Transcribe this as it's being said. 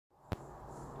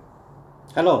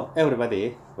Hello,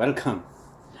 everybody. Welcome.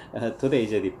 Today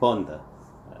is the bond,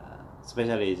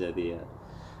 especially is the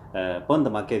bond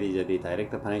market is the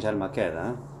direct financial market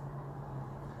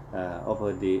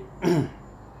of the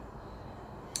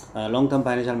long-term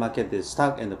financial market is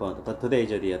stock and the bond. But today is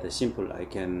the simple. I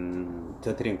can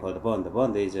tutoring for the bond. The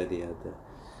bond is the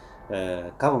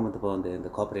government bond and the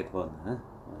corporate bond.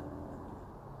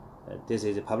 This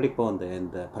is a public bond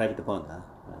and private bond.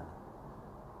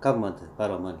 Government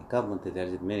borrow money. Government, there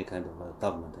is many kind of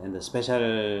government and the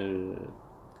special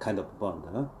kind of bond.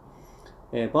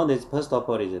 Bond is first of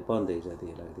all is bond is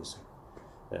like this.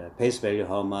 Face value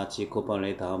how much, coupon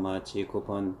rate how much,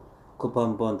 coupon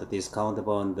bond, discount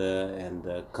bond,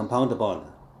 and compound bond.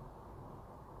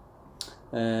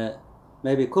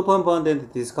 Maybe coupon bond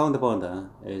and discount bond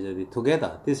is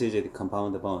together. This is the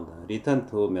compound bond. Return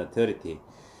to maturity.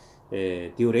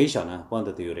 Duration,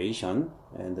 bond duration,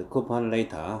 and coupon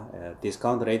later,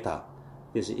 discount later.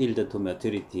 This yield to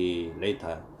maturity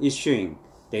later. Issuing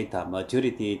data,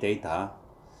 maturity data.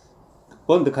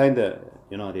 Bond kind, the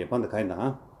bond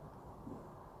kind,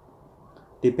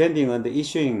 depending on the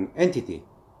issuing entity,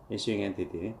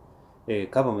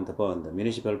 government bond,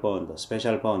 municipal bond,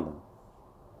 special bond.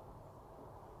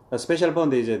 A special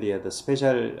bond is the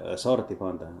special authority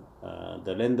bond,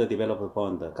 the land developer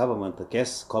bond, government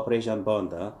gas corporation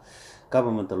bond,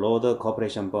 government road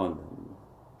corporation bond.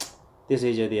 This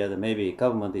is the maybe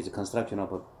government is construction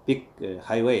of a big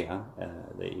highway,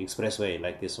 the expressway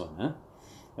like this one,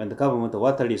 and the government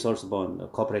water resource bond,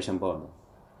 corporation bond.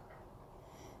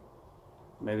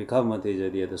 Maybe government is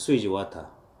the sewage water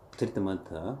treatment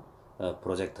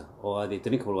project or the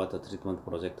drinkable water treatment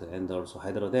project and also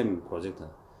hydro dam project.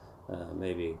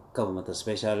 Maybe government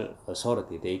special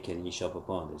authority, they can issue a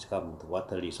bond. It's government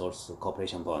water resource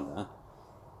corporation bond.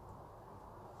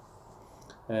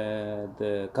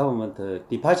 The government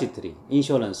depository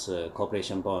insurance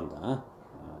corporation bond.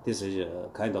 This is a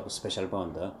kind of special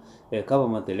bond.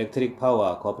 Government electric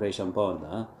power corporation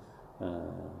bond.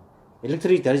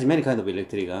 Electric, there is many kind of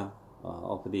electric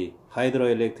of the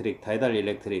hydroelectric, tidal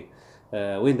electric,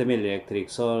 windmill electric,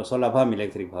 solar farm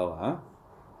electric power.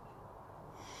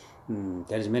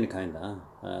 There is many kind,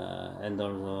 and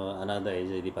also another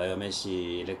is the biomass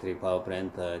electric power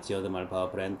plant, geothermal power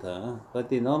plant.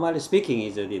 But normally speaking,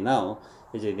 is now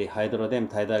is the hydro dam,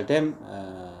 tidal dam,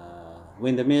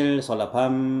 windmill, solar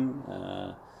farm,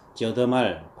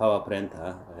 geothermal power plant,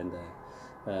 and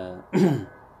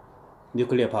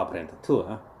nuclear power plant too.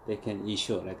 They can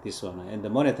issue like this one, and the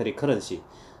monetary currency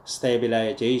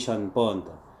stabilization bond.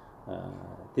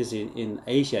 This is in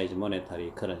Asia is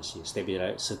monetary currency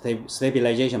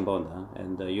stabilization bond,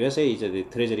 and the USA is the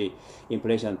Treasury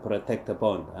inflation protector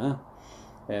bond,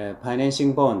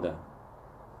 financing bond.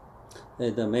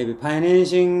 Maybe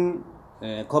financing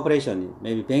corporation,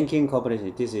 maybe banking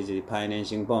corporation. This is the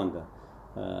financing bond,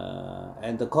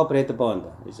 and the corporate bond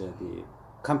is the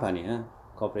company,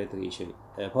 corporate issue,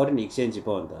 foreign exchange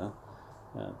bond,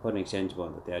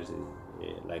 There is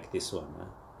like this one.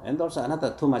 And also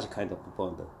another too much kind of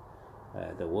bond,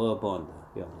 the war bond,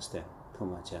 you understand, too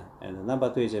much. And number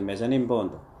two is a mezzanine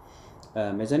bond.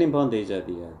 Mezzanine bond is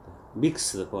the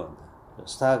mixed bond,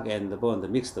 stock and bond,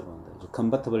 mixed bond,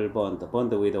 convertible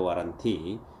bond with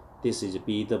warranty. This is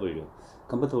BW,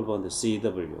 convertible bond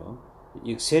CW,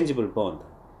 exchangeable bond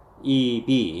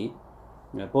EB,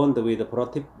 bond with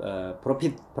profit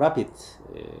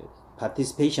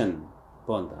participation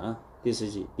bond. This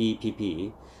is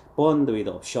BPP. Bond with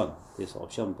option, this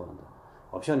option bond.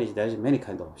 Option is there is many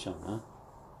kind of option.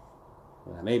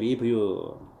 Maybe if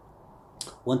you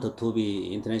want to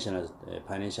be international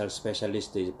financial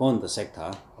specialist in bond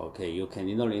sector, okay, you can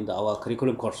enroll in our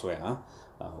curriculum courseware.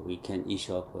 We can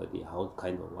issue up the what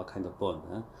kind of bond,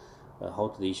 how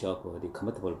to issue up the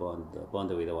convertible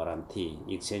bond with warranty,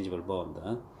 exchangeable bond,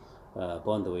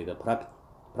 bond with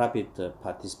profit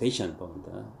participation bond,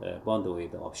 bond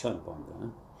with option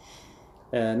bond.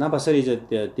 Number three is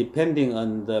depending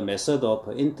on the method of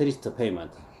interest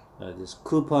payment. This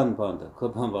coupon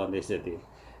bond is the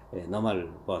normal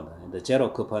bond, and the zero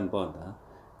coupon bond,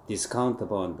 discount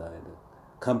bond,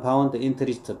 compound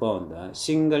interest bond,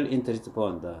 single interest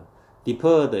bond,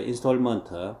 deferred installment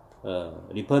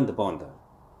refund bond.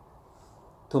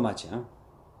 Too much,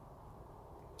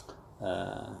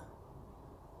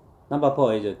 Number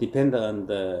four is depend on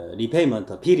the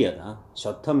repayment period.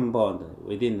 Short-term bond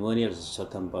within 1 year's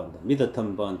short-term bond,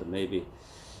 mid-term bond maybe.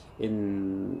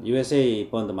 In USA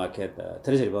bond market,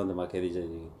 Treasury bond market is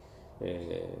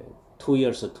 2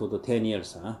 years to 10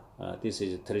 years. This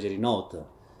is Treasury note.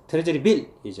 Treasury bill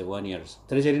is 1 year.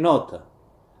 Treasury note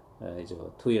is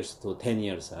 2 years to 10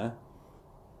 years.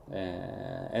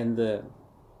 and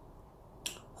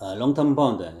long-term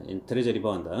bond in treasury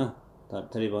bond,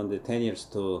 treasury bond 10 years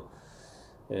to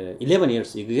 11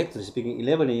 years, exactly speaking,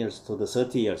 11 years to the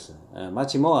 30 years.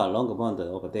 Much more long bond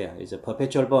over there is a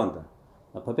perpetual bond.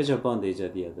 A perpetual bond is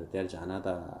there's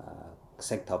another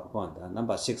sector of bond.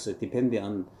 Number 6,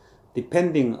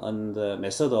 depending on the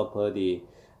method of the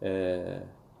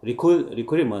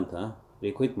recruitment.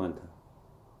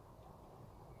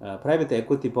 Private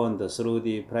equity bond through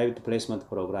the private placement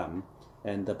program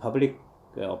and the public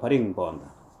offering bond.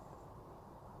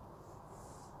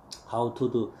 How to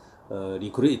do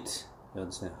recruit, you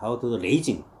understand? How to do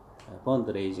raising, bond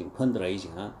raising, fund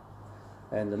raising.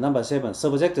 And number 7,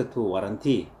 subject to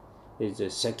warranty is a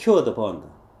secured bond,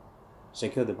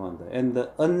 and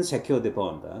the unsecured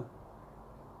bond.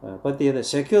 But the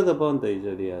secured bond is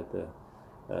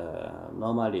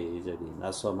normally is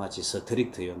not so much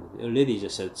strict. Already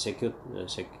is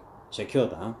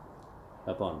secured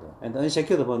bond, and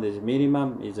unsecured bond is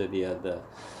minimum is the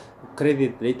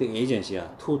credit rating agency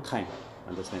 2 times.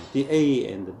 Understand? The A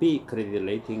and B credit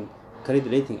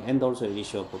rating, and also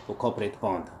issue of corporate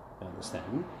bond. You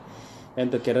understand?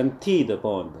 And the guaranteed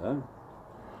bond.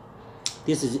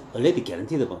 This is already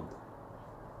guaranteed bond.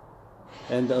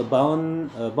 And a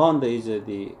bond is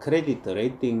the credit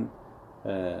rating,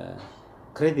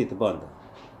 credit bond.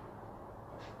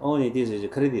 Only this is a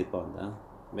credit bond.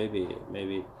 Maybe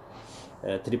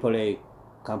AAA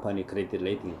company credit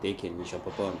rating, they can issue a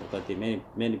bond. But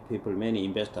many people, many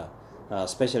investors,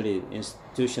 especially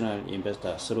institutional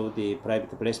investors, through the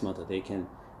private placement, they can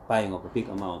buying of a big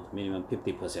amount, minimum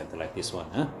 50%, like this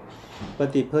one.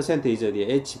 But the percentage of the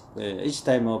each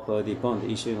time of the bond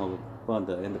issuing of bond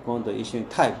and the bond issuing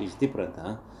type is different.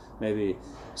 Maybe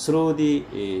through the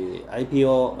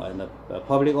IPO and the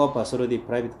public offer through the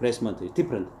private placement is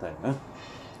different type.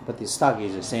 But the stock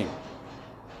is the same.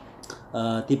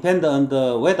 Depend on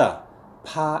the whether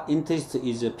par interest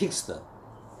is fixed.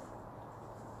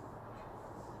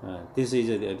 This is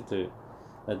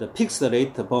the fixed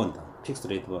rate bond.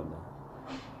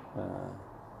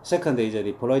 Second is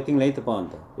the floating rate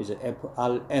bond, is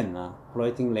FRN,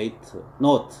 floating rate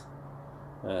note,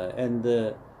 and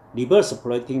reverse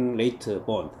floating rate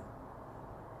bond.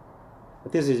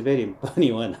 This is very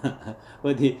funny one.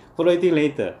 But the floating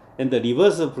rate and the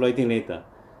reverse floating rate,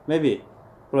 maybe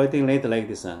floating rate like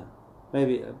this.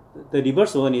 Maybe the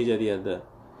reverse one is the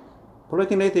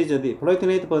floating rate is the floating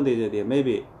rate bond is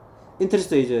maybe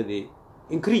interest is the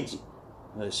increase.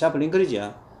 Sharply increase,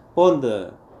 bond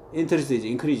interest is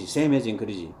increase, same as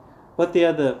increase. But the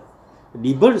other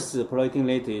reverse floating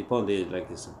rate bond is like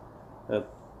this.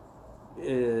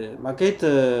 Market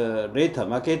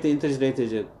interest rate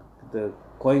is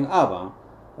going up.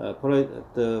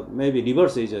 Maybe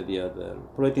reverse is the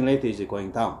floating rate is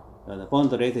going down. The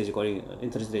bond rate is going,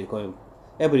 interest rate going.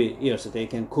 Every year so they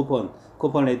can coupon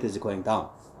rate is going down.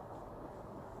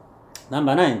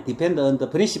 Number 9, depend on the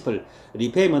principal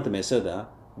repayment method,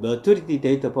 maturity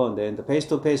date bond and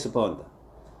face-to-face bond.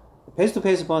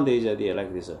 Face-to-face bond is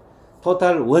like this.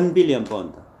 Total 1 billion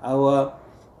bond. Our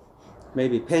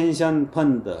maybe pension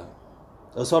fund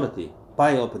authority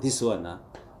buy up this one.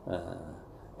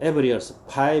 Every year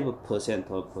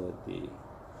 5% of the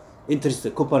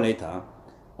interest coupon rate.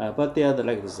 But they are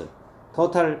like this.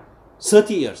 Total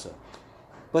 30 years.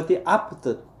 But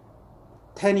after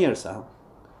 10 years,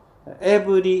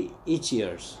 each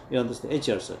years, you understand, each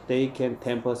years, they can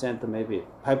 10%, maybe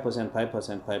 5%,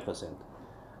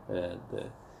 the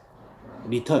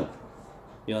return,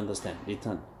 you understand,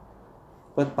 return.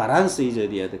 But balance is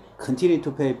the continue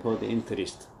to pay for the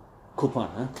interest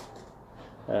coupon.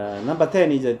 Number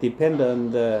 10 is depend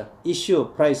on the issue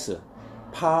price,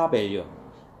 par value.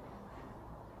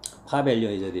 Par value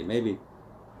is maybe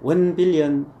 1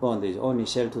 billion bond is only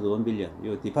sell to the 1 billion.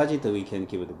 You deposit, we can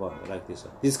give the bond like this.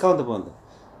 Discount bond.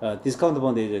 Discount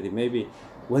bond is maybe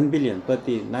 1 billion, but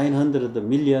the 900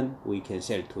 million we can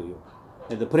sell to you.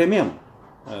 And the premium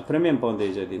bond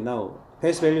is now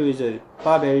face value is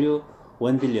par value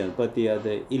 1 billion, but the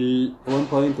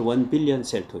 1.1 billion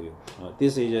sell to you.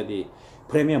 This is the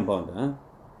premium bond.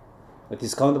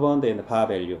 Discount bond and par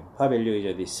value. Par value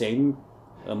is the same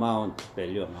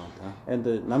value amount. And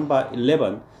the number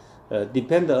 11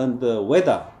 depend on the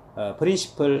whether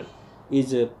principal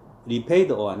is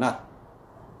repaid or not.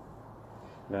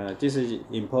 This is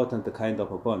important kind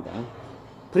of a bond.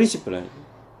 Principal,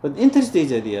 but interest is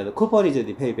the coupon is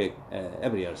the payback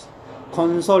every year.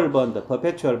 Console bond,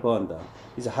 perpetual bond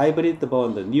is a hybrid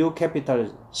bond, new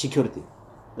capital security,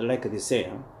 like they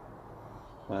say.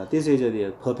 This is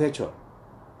the perpetual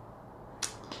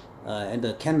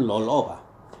and can roll over.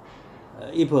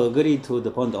 if agree to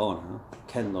the bond owner,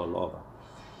 can roll over.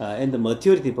 And the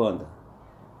maturity bond,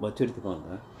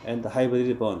 and the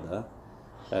hybrid bond,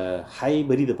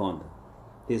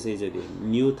 This is the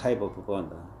new type of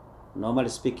bond. Normally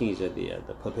speaking, is the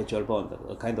perpetual bond,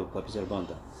 a kind of perpetual bond.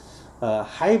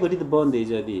 Hybrid bond is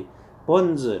the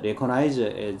bonds recognized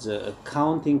as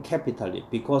accounting capital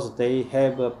because they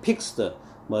have a fixed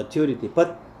maturity,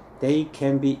 but they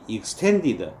can be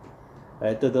extended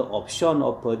at the option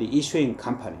of the issuing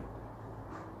company.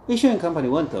 Issuing company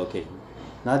want, okay,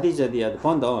 not is the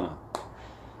bond owner.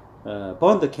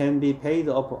 Bond can be paid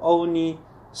off only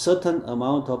certain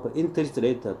amount of interest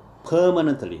rate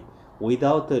permanently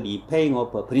without repaying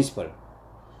of principal.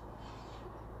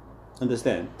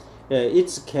 Understand?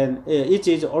 It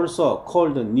is also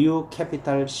called new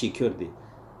capital security,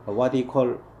 what they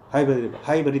call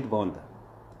hybrid bond.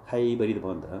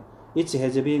 It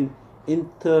has been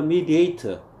intermediate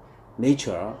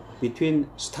nature between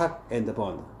stock and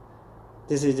bond.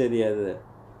 This is the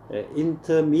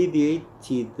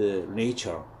intermediated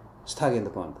nature, stock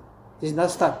and bond. This is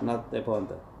not stock, not a bond.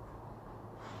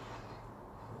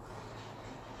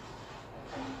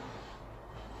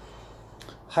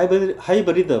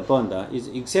 Hybrid bond is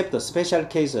except special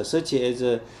cases such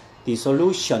as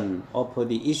dissolution of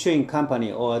the issuing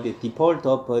company or the default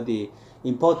of the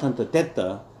important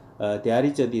debtor. There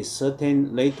is the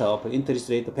certain rate of interest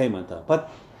rate payment, but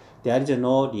there is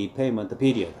no repayment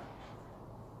period.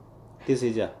 This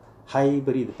is a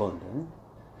hybrid bond.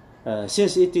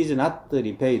 Since it is not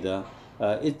repaid,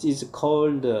 it is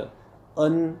called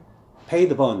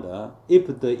unpaid bond.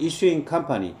 If the issuing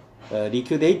company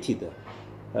liquidated,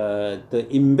 the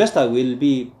investor will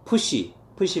be pushed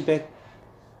back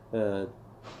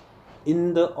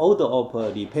in the order of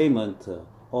repayment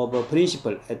of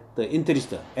principal at the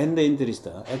interest.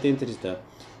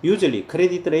 Usually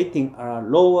credit rating are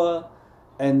lower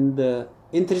and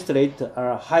interest rates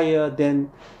are higher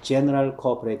than general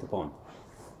corporate bond.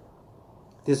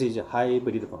 This is a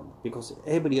hybrid bond because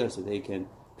every year they can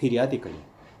periodically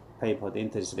pay for the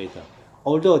interest rate.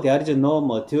 Although there is no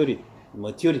maturity,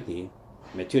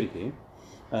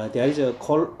 there is a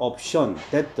call option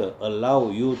that allow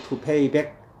you to pay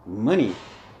back money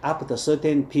after a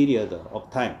certain period of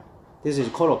time. This is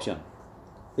call option.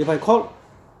 If I call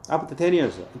after 10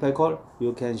 years, if I call,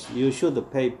 you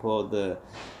should pay for the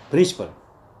principal.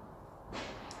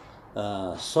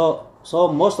 So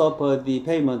most of the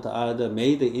payment are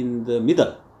made in the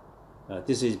middle.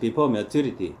 This is before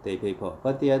maturity they pay for,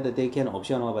 but they can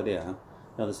option over there.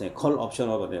 You understand? Call option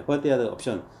over there, but the other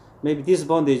option. Maybe this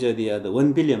bond is the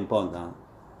 1 billion bond,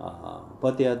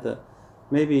 but the other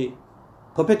maybe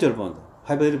perpetual bond,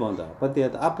 hybrid bond, but the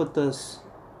other after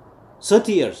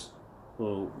 30 years,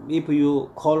 if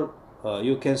you call,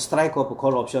 you can strike up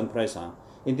call option price.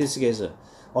 In this case,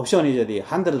 option is the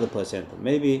 100%.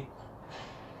 Maybe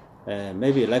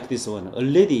like this one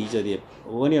already is the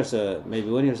 1 year's maybe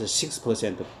 1 year's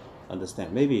 6%.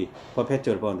 Understand? Maybe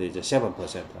perpetual bond is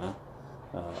 7%.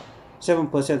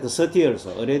 7% 30 years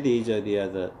already is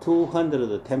the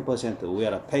 210% we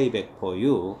are payback for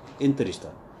you interest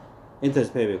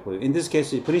payback for you. In this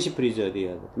case, principal is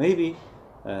the maybe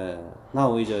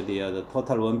now is the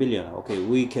total 1 billion. Okay,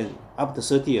 we can after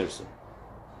 30 years.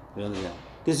 You understand?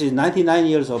 This is 99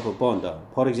 years of bond.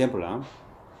 For example,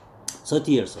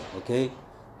 30 years. Okay,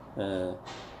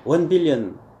 1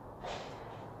 billion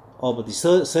of the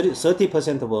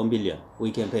 30% of 1 billion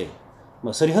we can pay.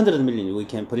 300 million we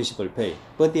can principal pay,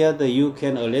 but the other you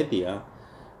can already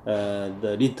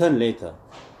the return later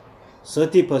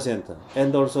 30%,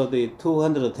 and also the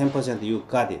 210% you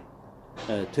got it.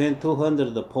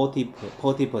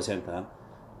 240%,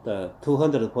 the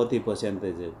 240%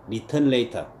 is return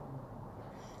later.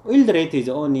 Yield rate is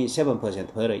only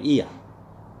 7% per year.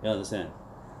 You understand?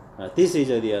 This is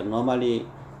the normally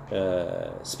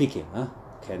speaking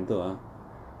can do.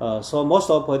 So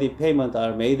most of the payment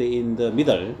are made in the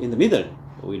middle. In the middle,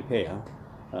 we'll pay.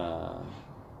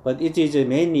 But it is a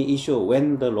mainly issue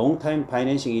when the long-time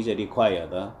financing is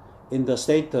required in the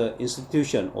state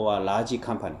institution or a large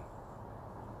company.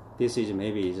 This is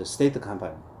maybe a state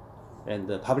company and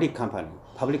the public company,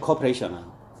 public corporation.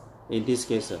 In this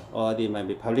case, or the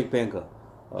maybe public bank,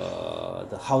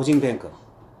 the housing bank.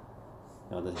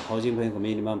 The housing bank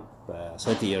minimum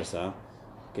 30 years.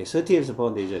 Okay, 30 years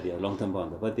bond is the long-term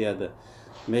bond, but the other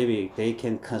maybe they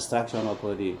can construction of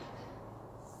the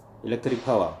electric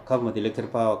power, government electric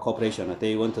power corporation.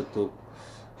 They wanted to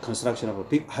construction of a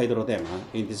big hydro dam.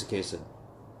 In this case,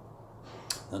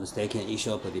 they can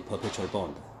issue up the perpetual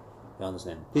bond. You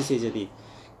understand? This is the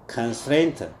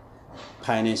constraint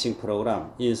financing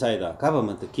program inside the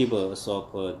government gives us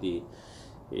of the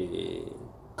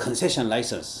concession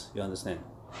license, you understand,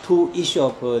 to issue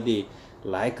of the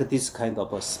like this kind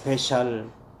of a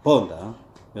special bond,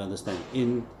 you understand,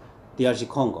 in DRC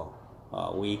Congo,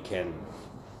 we can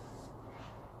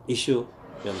issue,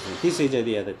 you understand. This is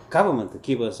the government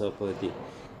give us of the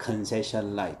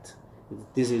concession right.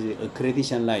 This is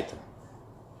accreditation right.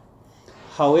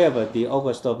 However, the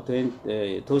August of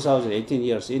 2018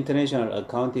 year's International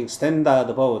Accounting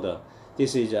Standard Board,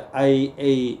 this is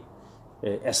IASB,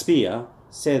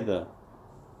 said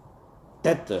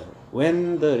that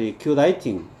when the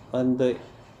liquidating on the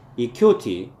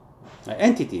equity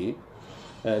entity,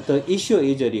 the issue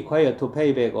is required to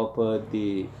pay back of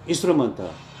the instrument.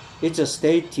 It's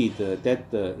stated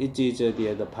that it is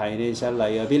the financial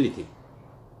liability.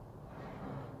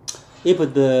 If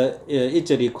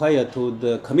it's required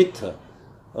to commit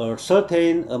a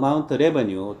certain amount of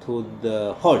revenue to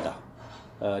the holder,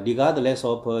 regardless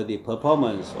of the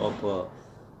performance of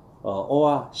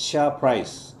or share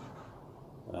price,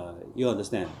 you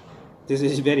understand? This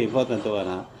is very important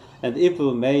one. And if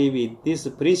maybe this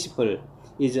principle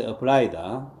is applied,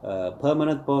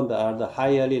 permanent bonds are the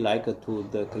highly likely to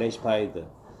the classified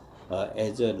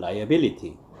as a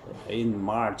liability. In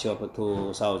March of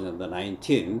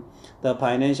 2019, the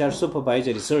Financial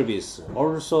Supervisory Service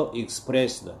also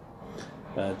expressed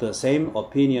the same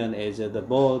opinion as the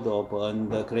board on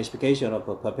the classification of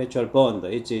a perpetual bond.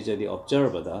 It is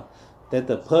observed that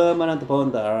the permanent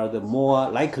bonds are the more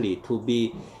likely to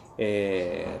be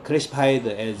classified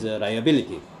as a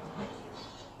liability.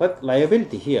 But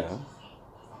liability here,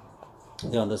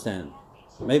 you understand,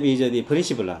 maybe is the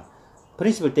principal.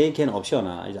 Principal taken option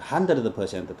is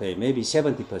 100% pay, maybe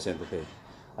 70% pay.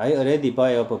 I already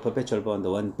buy up a perpetual bond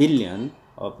 1 billion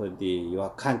of your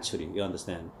country, you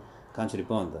understand, country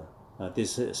bond,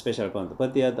 this special bond.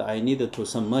 But the other, I needed to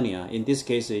some money. In this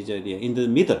case, is in the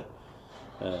middle,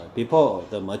 before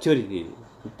the maturity.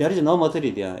 There is no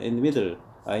maturity in the middle.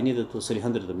 I needed to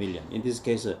 300 million. In this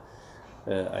case,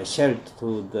 I shared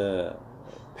to the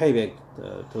payback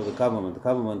to the government. The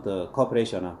government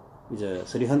corporation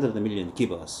is 300 million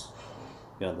give us.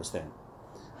 You understand?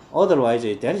 Otherwise,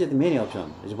 there is many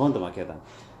options. It's bond market.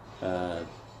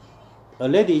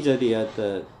 Already is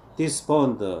this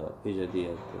bond is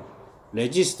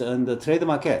registered on the trade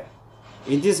market.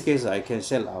 In this case, I can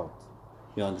sell out.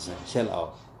 You understand? Sell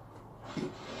out.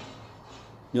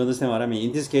 You understand what I mean?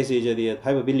 In this case, is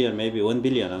 5 billion, maybe 1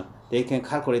 billion. They can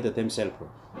calculate themselves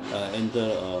in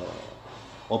the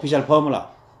official formula.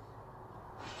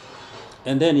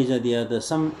 And then is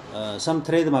some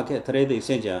trade market, trade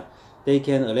exchange, they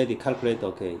can already calculate,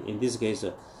 okay, in this case,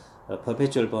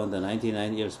 perpetual bond,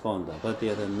 99 years bond, but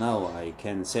now I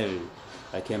can sell,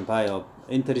 I can buy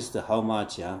interest how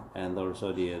much, and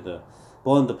also the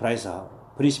bond price,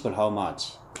 principal how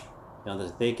much.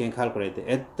 They can calculate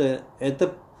at the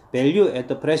value at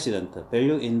the present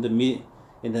value in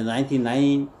the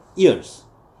 99 years.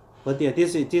 But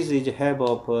this is have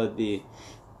of the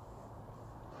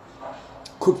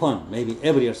coupon, maybe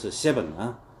every year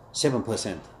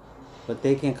 7%. But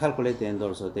they can calculate and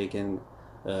also they can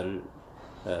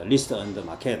list on the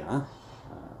market,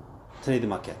 trade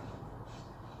market.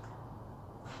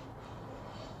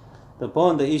 The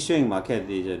bond issuing market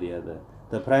is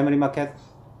the primary market,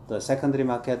 the secondary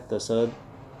market, the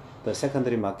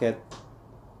secondary market,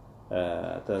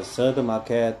 the third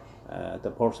market,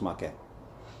 the fourth market.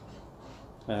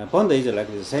 Bond is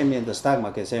like the same in the stock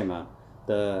market, same.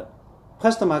 The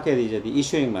first market is the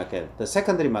issuing market. The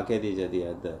secondary market is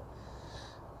the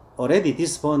already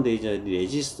this bond is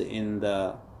registered in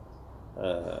the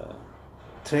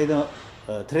trade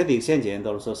exchange and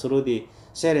also through the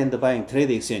sell and buying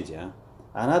trade exchange.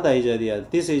 Another is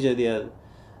this is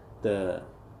the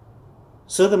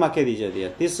third market is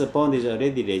this bond is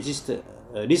already registered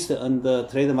listed on the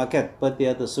trade market, but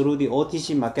through the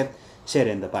OTC market sell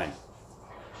and buying.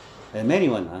 And many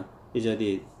one is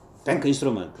the bank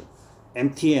instrument,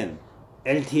 MTN,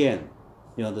 LTN,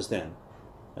 you understand.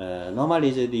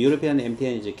 Normally the European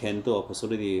MTN can do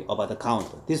through the over the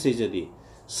counter. This is the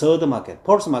third market.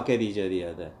 Fourth market is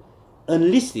the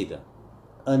unlisted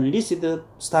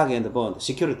stock and bond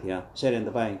security, sell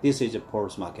and buying. This is the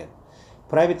fourth market.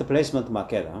 Private placement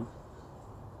market.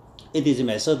 It is a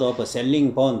method of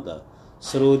selling bond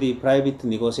through the private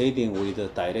negotiating with the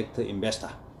direct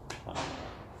investor.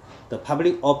 The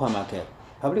public offer market.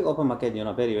 Public offer market, you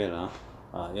know very well.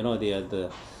 You know the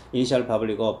initial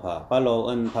public offer,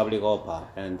 follow-on public offer,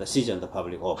 and the seasoned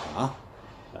public offer.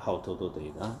 How to do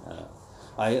it?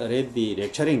 I already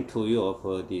lecturing to you of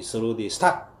through the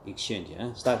stock exchange,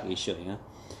 stock issuing,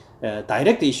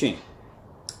 direct issuing.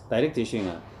 Direct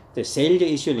issuing. the sales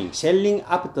issuing, selling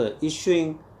after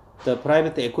issuing the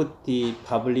private equity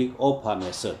public offer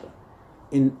method.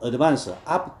 In advance,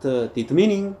 after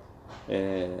determining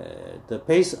the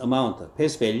face amount,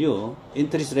 face value,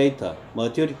 interest rate,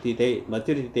 maturity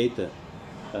date,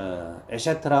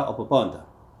 etc. of bond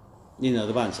in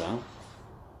advance.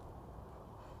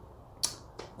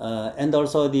 And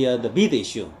also the bid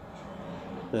issue.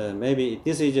 Maybe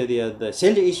this is the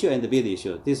sales issue and the bid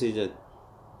issue. This is a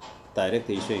direct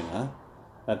issuing.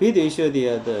 Bid issue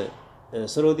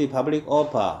through the public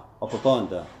offer of a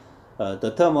bond.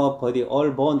 The term of the all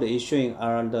bond issuing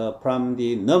are from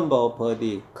the number of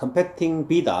the competing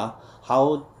bidder,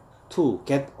 how to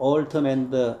get all term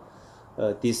and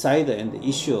decide and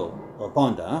issue a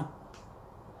bond.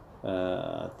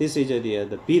 This is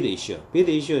the bid issue. Bid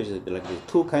issue is like the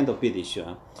two kind of bid issue.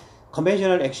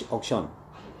 Conventional auction.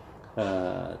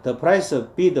 The price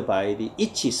bid by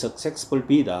each successful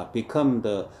bidder become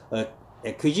the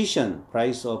acquisition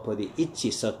price of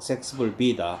each successful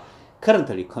bidder.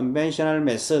 Currently, conventional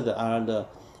methods are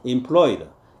employed.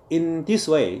 In this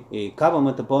way, a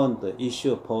government bond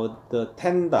issue for the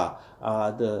tender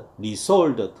are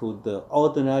resold to the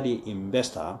ordinary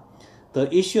investor. The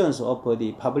issuance of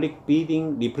the public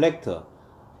bidding reflects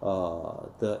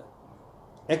the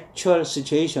actual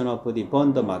situation of the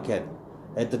bond market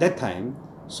at that time,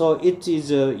 so it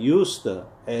is used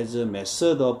as a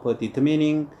method of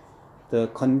determining the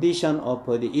condition of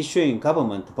the issuing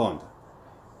government bond.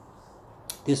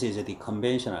 This is the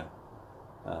conventional.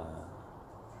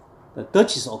 The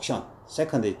Dutch auction,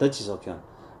 second is Dutch auction.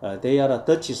 They are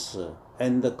Dutch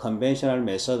and the conventional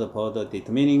method for the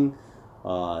determining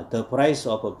the price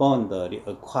of a bond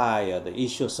acquired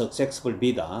issue successful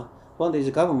bidder. Bond is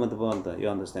government bond, you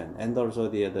understand, and also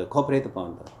the corporate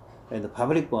bond and the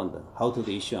public bond, how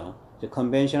to issue. The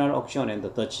conventional auction and the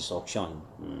Dutch auction.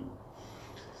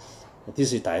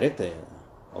 This is direct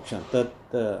auction.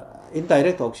 The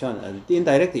indirect auction, the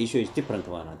indirect issue is different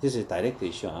one. This is direct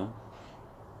issue.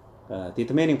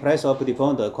 Determining price of the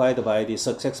bond acquired by the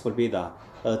successful bidder.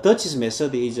 Dutch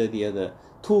method is the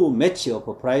to match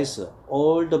of price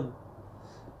all the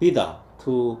bidder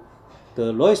to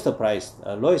the lowest price,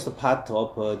 lowest part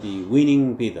of the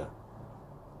winning bidder.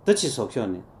 Dutch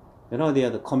auction, you know,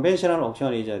 the conventional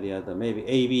auction is the maybe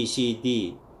A, B, C,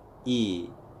 D, E,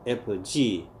 F,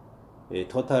 G,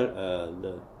 total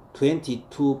the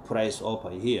 22 price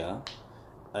offer here.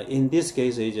 In this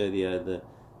case, is the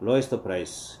lowest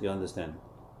price. You understand?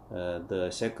 The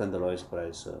second lowest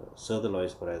price, third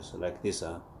lowest price, like this.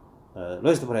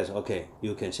 Lowest price, okay,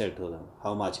 you can sell to them.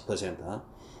 How much percent?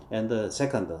 And the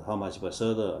second, how much per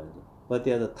third? But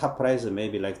the top price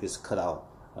maybe like this cut out.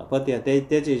 But that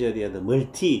is the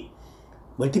multi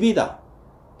bidder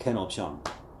can option.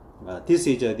 This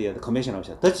is the conventional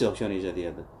option. Dutch option is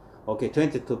the okay,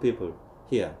 22 people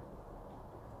here.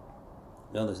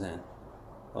 You understand?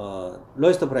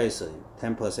 Lowest price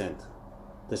 10%.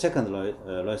 The second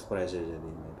lowest price is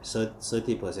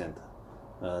maybe 30%.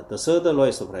 The third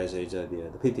lowest price is the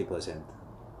 50%.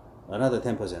 Another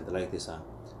 10% like this.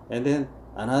 And then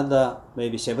another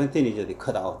maybe 17 is the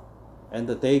cut out. And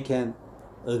they can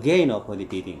again open the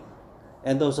bidding.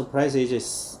 And also price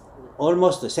is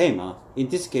almost the same. In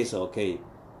this case, okay,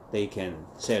 they can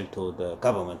sell to the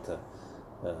government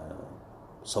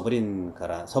sovereign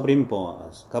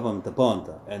bond, government bond,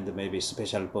 and maybe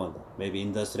special bond, maybe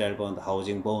industrial bond,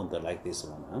 housing bond, like this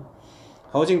one.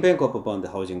 Housing bank of bond,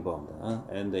 housing bond,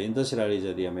 and the industrial is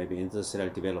maybe industrial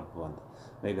development bond,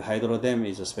 maybe hydro dam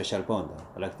is a special bond.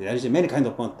 Like there is many kind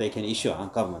of bond they can issue,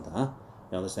 government.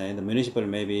 You understand? And the municipal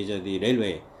maybe is the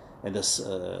railway and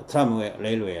the tramway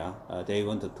railway. They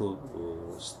want to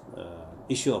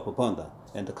issue a bond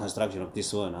and the construction of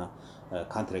this one.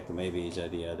 Contract maybe is the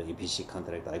EPC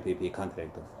contract, IPP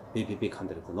contract, PPP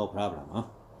contract, no problem.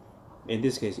 In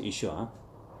this case, issue.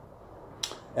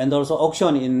 And also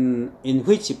auction in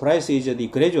which price is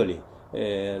gradually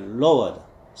lowered,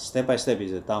 step by step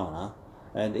is down.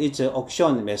 And it's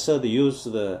auction method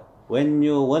used when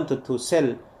you want to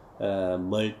sell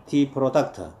multiple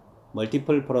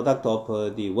product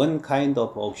of the one kind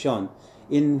of auction,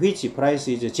 in which price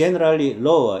is generally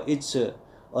lower. It's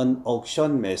an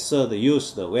auction method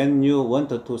used when you want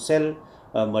to sell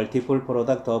multiple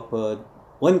product of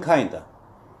one kind.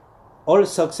 All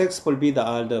successful bidders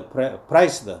are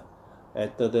priced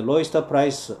at the lowest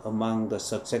price among the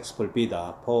successful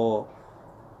bidder for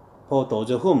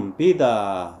those whom bid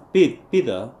at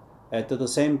the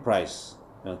same price.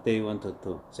 They want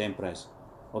to same price.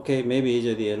 Okay, maybe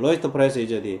the lowest price is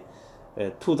the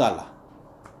 $2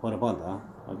 for a bond.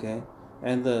 Okay,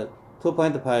 and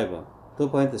 2.5.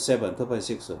 2.7,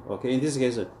 2.6. Okay, in this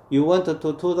case, you want to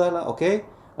 $2, okay,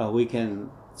 we can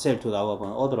sell to our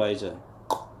bond. Otherwise,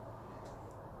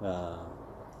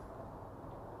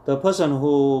 the person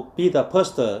who bid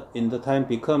first in the time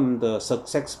become the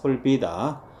successful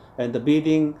bidder, and the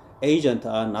bidding agent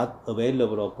are not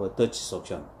available of Dutch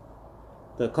auction.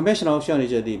 The conventional auction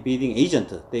is the bidding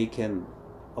agent. They can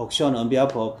auction on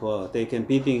behalf of, they can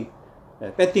betting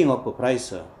of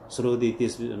price through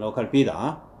this local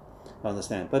bidder.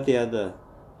 Understand? But the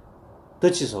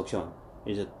Dutch auction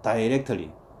is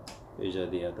directly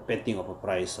the betting of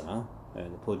price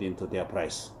and put into their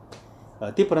price.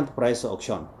 Different price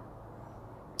auction.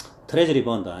 Treasury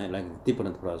bond like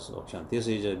different price auction. This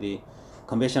is the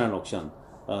conventional auction.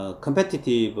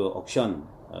 Competitive auction.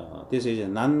 This is a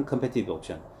non-competitive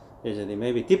auction. Is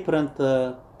maybe different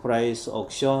price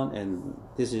auction, and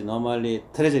this is normally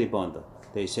treasury bond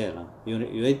they sell.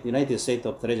 United States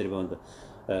of treasury bond,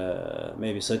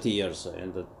 maybe 30 years,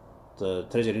 and the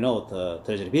treasury note,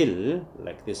 treasury bill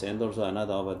like this, and also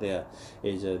another over there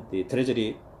is the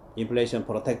treasury inflation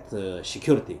protect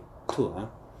security too.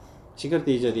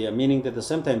 Security is the meaning that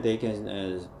sometimes they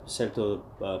can sell to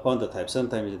bond type,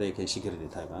 sometimes they can security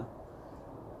type.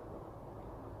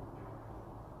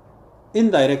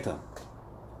 Indirect.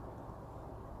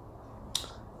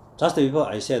 Just before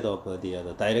I said of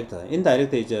the direct,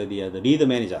 indirect is the lead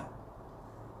manager.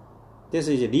 This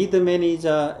is lead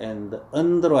manager and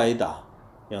underwriter.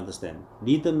 You understand?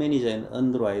 Lead manager and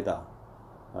underwriter,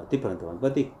 different one.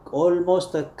 But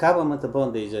almost government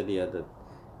bond is the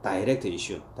direct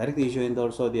issue. Direct issue, and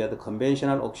also the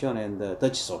conventional auction and the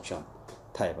Dutch auction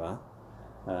type.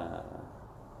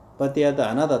 But the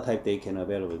another type they can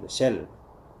available the selling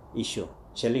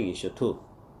issue too.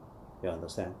 You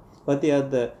understand? But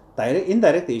the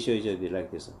indirect issue is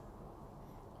like this.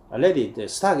 Already the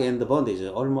stock and the bond is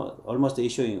almost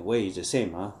issuing way is the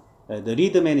same. The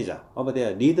lead manager over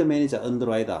there, lead manager,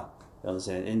 underwriter, you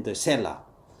understand, and the seller.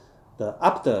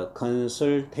 After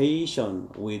consultation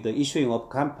with the issuing of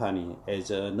company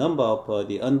as a number of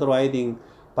the underwriting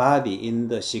body in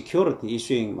the security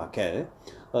issuing market,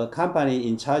 a company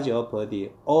in charge of the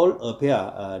all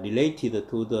affair related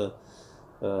to the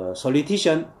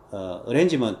solicitation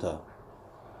arrangement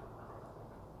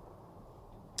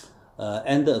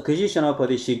and the acquisition of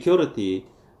the security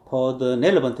for the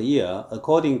relevant year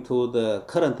according to the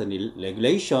current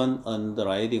regulation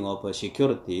underwriting of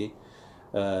security.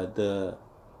 The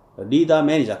leader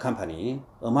manager company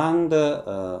among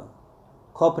the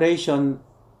corporation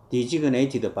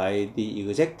designated by the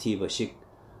executive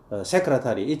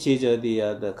secretary, which is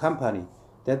the company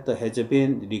that has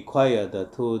been required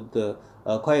to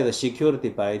acquire the security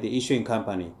by the issuing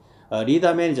company.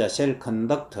 Leader manager shall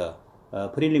conduct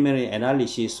preliminary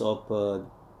analysis of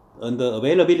on the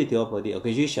availability of the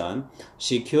acquisition,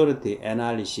 security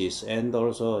analysis, and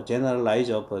also generalize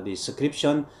of the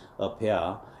description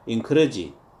affair,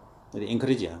 encourage,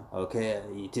 okay,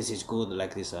 this is good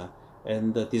like this,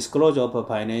 and the disclosure of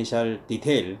financial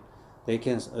detail, they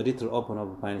can a little open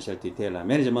of financial detail,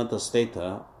 management state,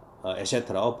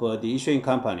 etc. of the issuing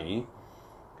company.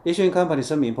 Issuing company,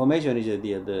 some information is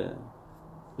the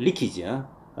leakage.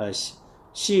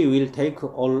 She will take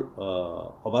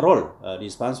all overall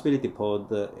responsibility for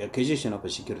the acquisition of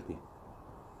security.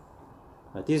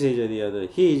 This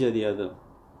is he is the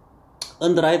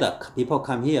underwriter. Before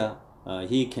come here,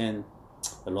 he can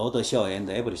load the show and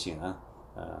everything.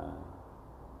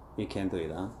 He can do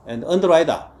it. And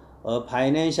underwriter, a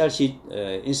financial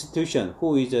institution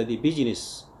who is the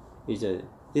business is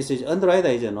this is underwriter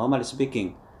is normally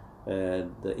speaking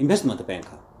the investment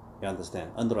banker. You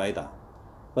understand? Underwriter.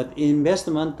 But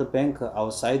investment bank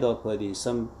outside of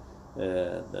the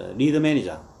lead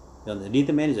manager, the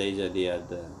lead manager is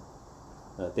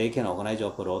they can organize a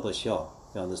road show.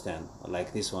 You understand?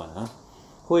 Like this one,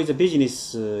 who is a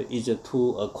business is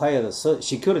to acquire the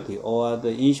security or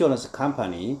the insurance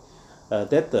company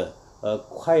that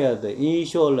acquire the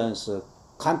insurance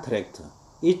contract.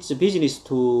 It's business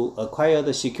to acquire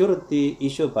the security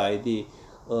issued by the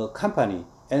company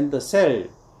and sell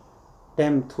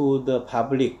them to the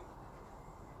public.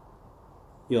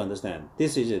 You understand?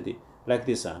 This is the like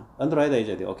this. Underwriter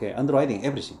is the okay. Underwriting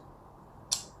everything.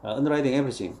 Underwriting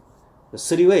everything. The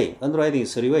three-way underwriting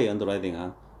is three-way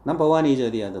underwriting. Number one is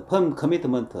the firm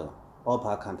commitment of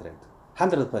our contract.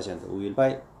 100%. We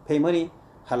will pay money,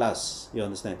 halas. You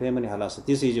understand? Pay money, halas.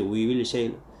 This is we will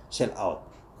sell out.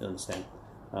 You understand?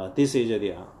 This is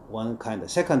the one kind.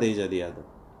 Second is the other.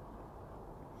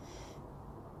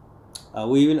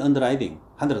 We will underwriting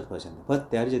 100%, but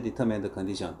there is a determined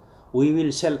condition. We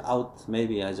will sell out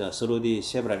maybe as through the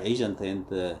several agents and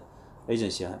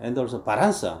agency, and also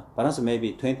balance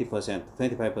maybe 20%,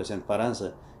 25% balance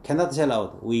cannot sell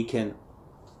out. We can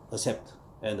accept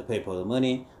and pay for the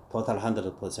money, total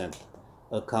 100%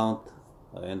 account,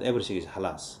 and everything is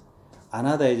halas.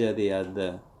 Another is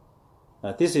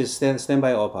this is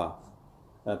standby offer,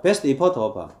 best import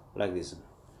offer like this.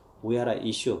 We are an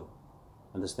issue,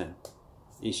 understand?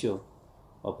 Issue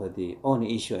of the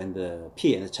only issue and the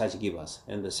P and the charge give us,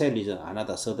 and the sale is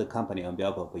another third company on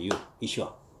behalf of you, issue.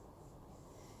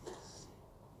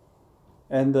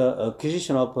 And the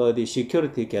acquisition of the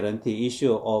security guarantee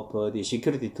issue of the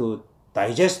security to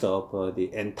digest of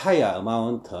the entire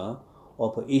amount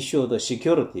of issued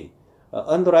security.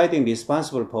 Underwriting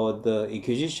responsible for the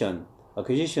acquisition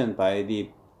by the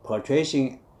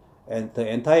purchasing and the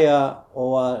entire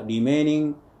or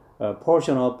remaining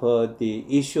portion of the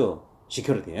issue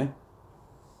security.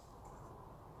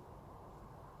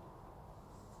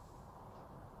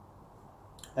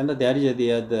 And there is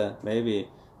the maybe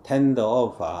tender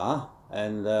offer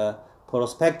and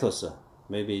prospectus.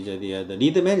 Maybe the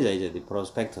lead manager is the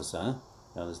prospectus.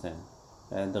 You understand?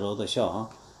 And the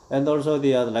roadshow. And also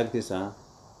the like this.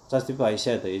 Just I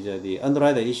said is the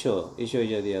underwriter issue is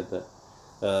the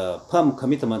firm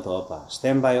commitment offer,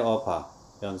 standby offer.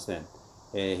 You understand?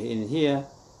 In here,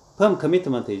 firm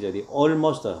commitment is the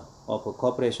almost of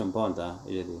corporation bond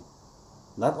is the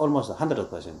not almost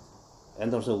 100%,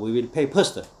 and also we will pay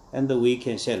first, and we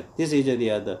can sell. This is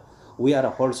the we are a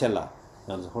wholesaler,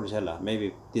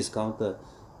 maybe discount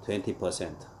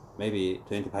 20%, maybe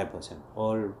 25%.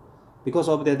 All because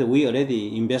of that we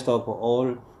already invest of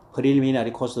all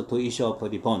preliminary cost to issue of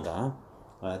the bond.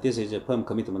 This is a firm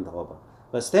commitment offer.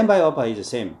 But standby offer is the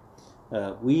same.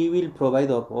 We will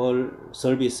provide of all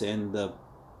service and the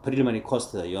preliminary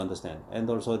cost, you understand. And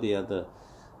also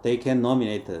they can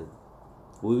nominate,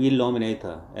 we will nominate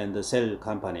and the sell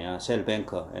company, sell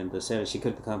banker and the sell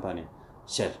security company,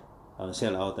 sell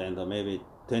out, and maybe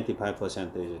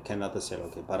 25% cannot sell,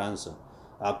 okay, balance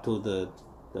up to the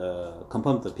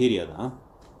confirmed period.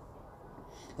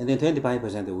 And then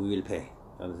 25% we will pay.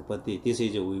 But this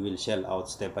is we will sell out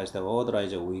step by step.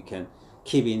 Otherwise we can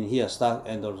keep in here stock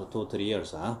and also 2-3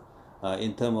 years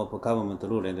in terms of government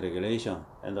rule and regulation.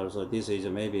 And also this is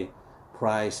maybe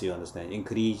price, you understand,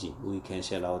 increase, we can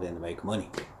sell out and make money.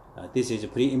 This is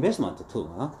pre-investment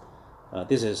too.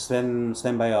 This is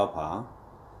standby offer.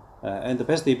 And the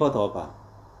best import offer,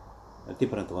 a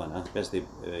different one, best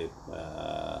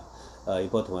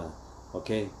import one.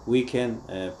 Okay, we can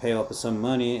pay up some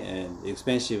money and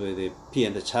expensive the P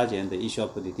and the charge and the issue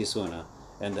of this one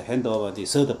and hand over the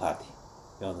third party.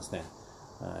 You understand?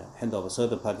 Hand over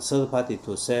third party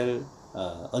to sell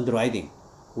underwriting.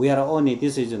 We are only,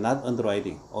 this is not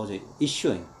underwriting, also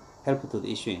issuing, help to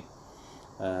the issuing.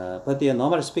 But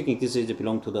normally speaking, this is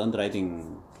belong to the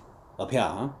underwriting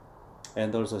affair.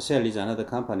 And also sell is another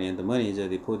company and the money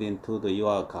is put into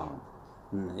your account.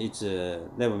 It's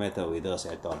never matter with us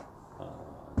at all.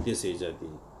 This is the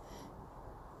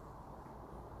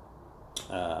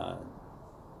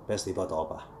best import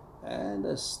offer. And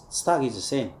the stock is the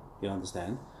same, you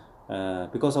understand?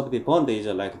 Because of the bond is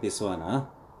like this one.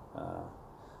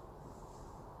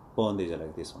 Bond is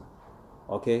like this one.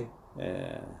 Okay?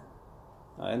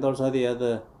 And also the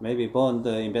other, maybe bond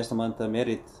investment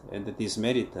merit and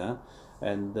dismerit.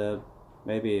 And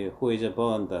maybe who is a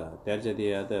bond? There's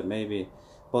the other, maybe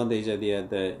bond is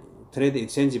the trade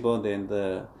exchange bond and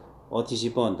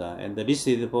OTC bond and the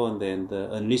listed bond and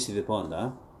unlisted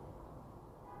bond.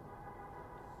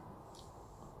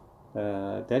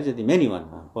 There's the many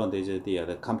one. Bond is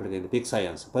the complicated big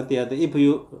science. But if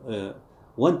you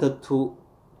wanted to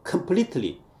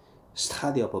completely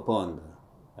study of a bond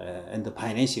and the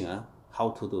financing, how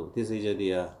to do this is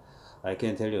the I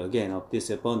can tell you again of this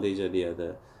bond is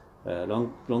the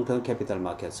long-term capital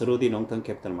market. Through the long-term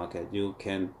capital market, you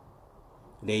can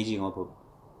raising of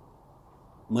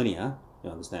money. You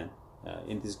understand?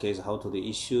 In this case, how to the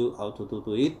issue, how to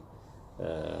do it.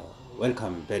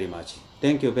 Welcome very much.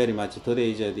 Thank you very much. Today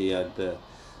is the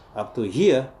up to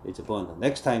here is a bond.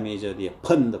 Next time is the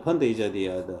fund. Fund is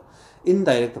the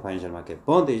indirect financial market.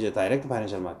 Bond is a direct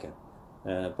financial market.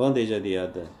 Bond is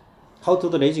the how to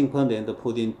the raising fund and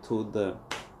put into the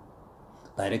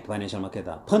direct financial market.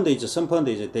 Fund is some fund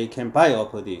is they can buy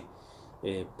up the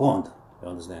bond. You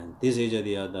understand? This is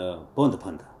the bond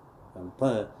fund.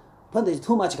 Fund is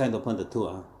too much kind of fund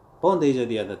too. Bond is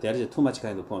there is too much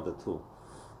kind of fund too,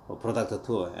 or product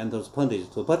too, and those fund is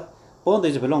too. But bond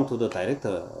is belong to the direct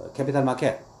capital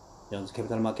market. You understand?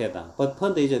 Capital market. But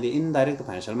fund is the indirect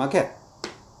financial market.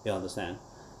 You understand?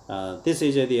 This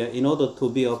is in order to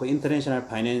be of international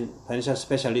financial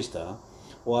specialist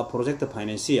or project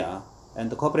financier.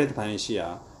 and corporate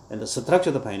financial, and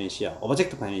structured financial,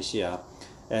 object financial,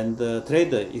 and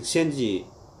trade exchange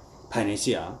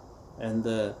financial,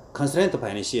 and constraint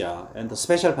financial, and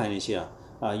special financial.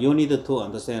 You need to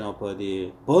understand of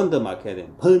the bond market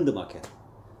and bond market,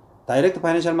 direct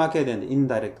financial market and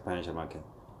indirect financial market.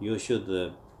 You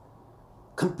should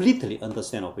completely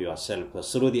understand of yourself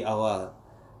through our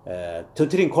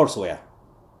tutoring courseware.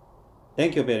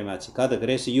 Thank you very much. God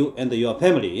bless you and your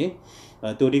family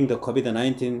during the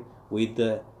COVID-19 with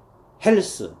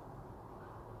health,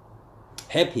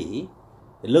 happy,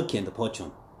 lucky, and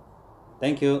fortune.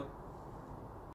 Thank you.